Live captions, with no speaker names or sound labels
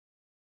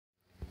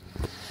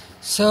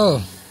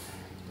So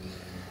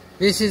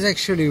this is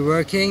actually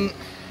working.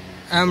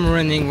 I'm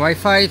running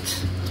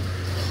wifite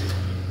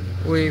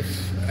with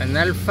an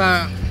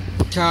alpha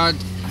card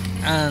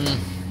and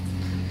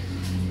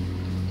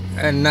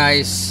a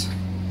nice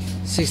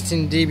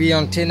 16 dB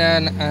antenna,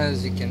 and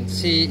as you can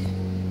see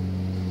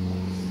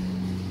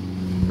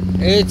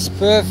it's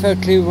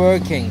perfectly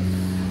working.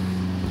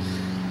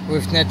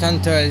 With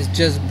nethunter, it's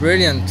just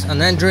brilliant. On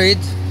Android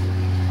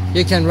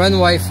you can run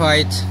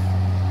wifite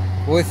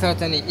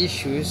without any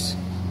issues.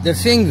 The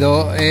thing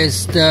though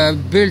is the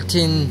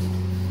built-in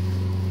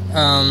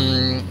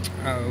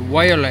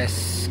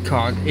wireless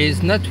card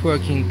is not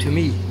working to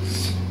me,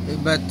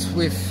 but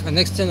with an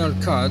external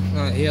card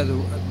here,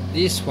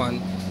 this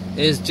one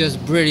is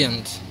just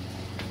brilliant.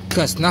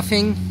 Costs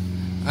nothing,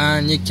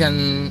 and you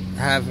can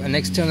have an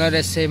external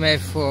SMA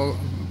for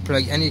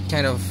plug any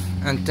kind of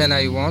antenna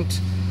you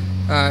want.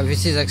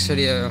 This is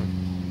actually a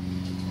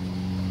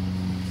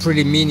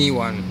pretty mini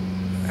one,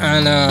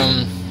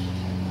 and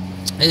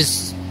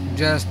it's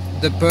just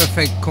the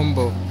perfect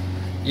combo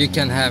you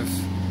can have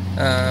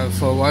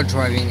for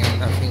wardriving and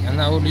nothing.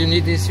 And all you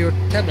need is your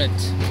tablet.